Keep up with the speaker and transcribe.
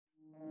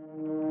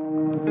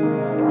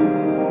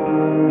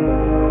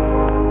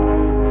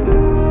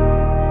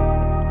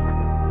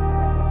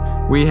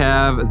we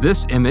have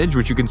this image,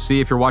 which you can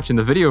see if you're watching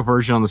the video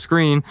version on the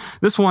screen.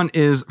 This one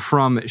is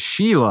from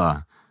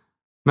Sheila.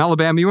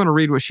 Malabama, you want to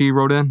read what she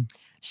wrote in?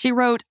 She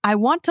wrote, I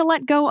want to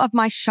let go of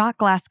my shot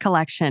glass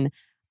collection.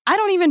 I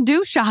don't even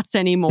do shots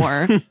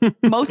anymore.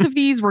 Most of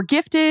these were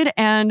gifted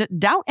and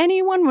doubt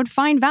anyone would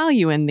find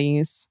value in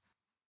these.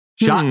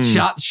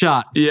 Shots.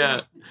 Yeah.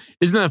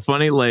 Isn't that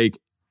funny? Like,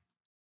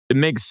 it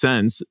makes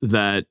sense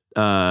that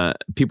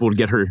people would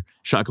get her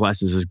shot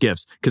glasses as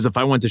gifts. Because if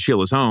I went to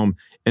Sheila's home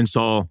and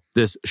saw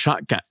this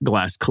shot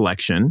glass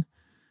collection,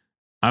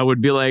 I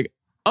would be like,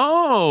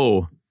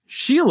 oh,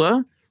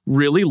 Sheila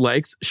really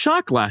likes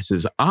shot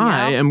glasses.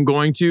 I am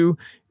going to,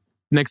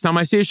 next time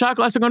I see a shot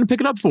glass, I'm going to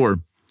pick it up for her.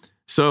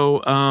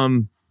 So,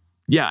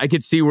 yeah, I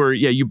could see where,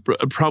 you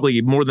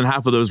probably more than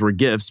half of those were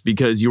gifts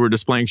because you were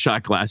displaying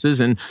shot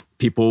glasses and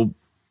people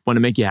want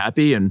to make you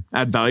happy and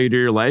add value to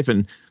your life.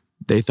 And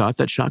they thought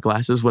that shot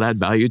glasses would add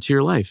value to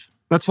your life.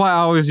 That's why I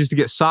always used to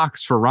get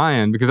socks for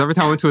Ryan, because every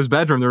time I went to his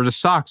bedroom, there were just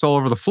socks all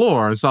over the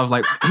floor. And so I was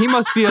like, he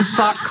must be a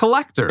sock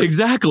collector.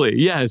 Exactly.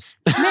 Yes.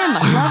 Man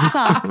must love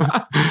socks.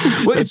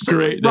 Well, That's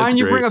great. Ryan,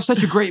 you bring up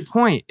such a great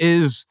point,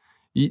 is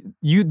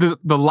the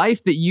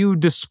life that you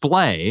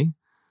display,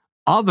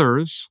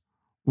 others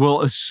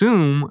will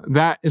assume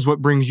that is what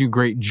brings you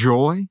great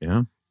joy,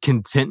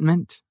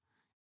 contentment.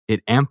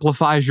 It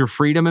amplifies your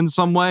freedom in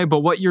some way. But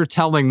what you're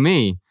telling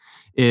me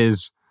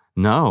is,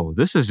 no,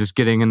 this is just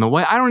getting in the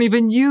way. I don't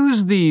even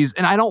use these,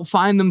 and I don't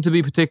find them to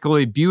be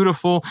particularly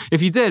beautiful.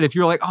 If you did, if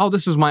you're like, oh,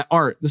 this is my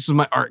art. This is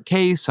my art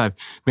case. I've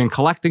been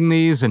collecting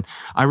these, and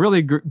I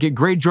really get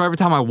great joy every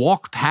time I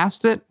walk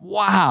past it.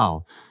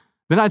 Wow.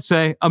 Then I'd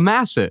say,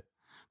 amass it.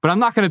 But I'm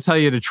not going to tell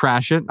you to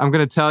trash it. I'm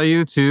going to tell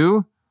you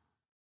to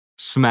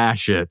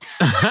smash it.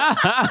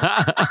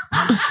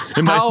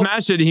 And by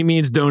smash it, he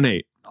means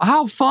donate.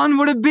 How fun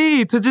would it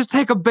be to just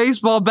take a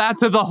baseball bat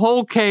to the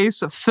whole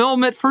case,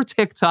 film it for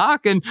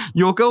TikTok, and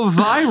you'll go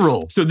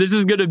viral? So this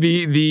is going to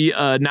be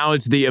the, now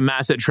it's the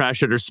amass it,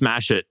 trash it, or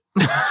smash it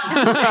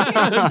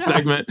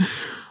segment.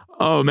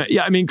 Oh, man.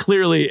 Yeah, I mean,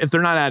 clearly, if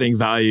they're not adding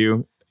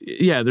value,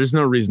 there's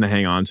no reason to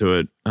hang on to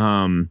it.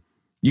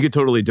 You could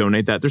totally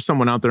donate that. There's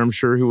someone out there, I'm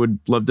sure, who would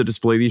love to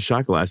display these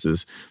shot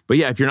glasses. But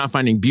yeah, if you're not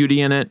finding beauty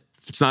in it,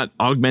 if it's not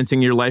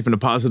augmenting your life in a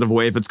positive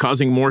way, if it's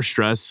causing more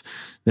stress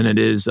than it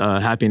is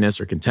happiness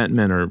or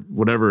contentment or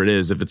whatever it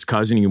is, if it's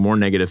causing you more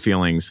negative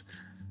feelings,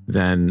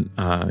 then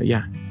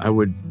I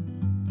would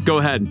go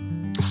ahead.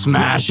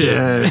 Smash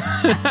it.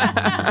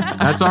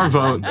 That's our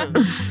vote.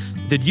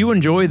 Did you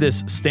enjoy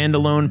this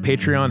standalone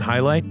Patreon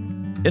highlight?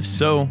 If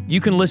so,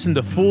 you can listen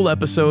to full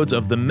episodes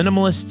of the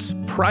Minimalists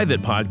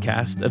private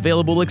podcast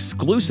available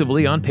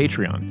exclusively on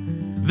Patreon.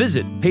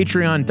 Visit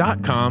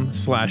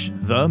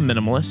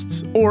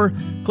patreon.com/theminimalists or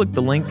click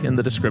the link in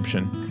the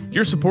description.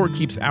 Your support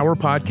keeps our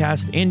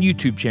podcast and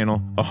YouTube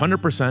channel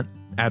 100%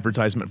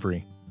 advertisement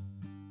free.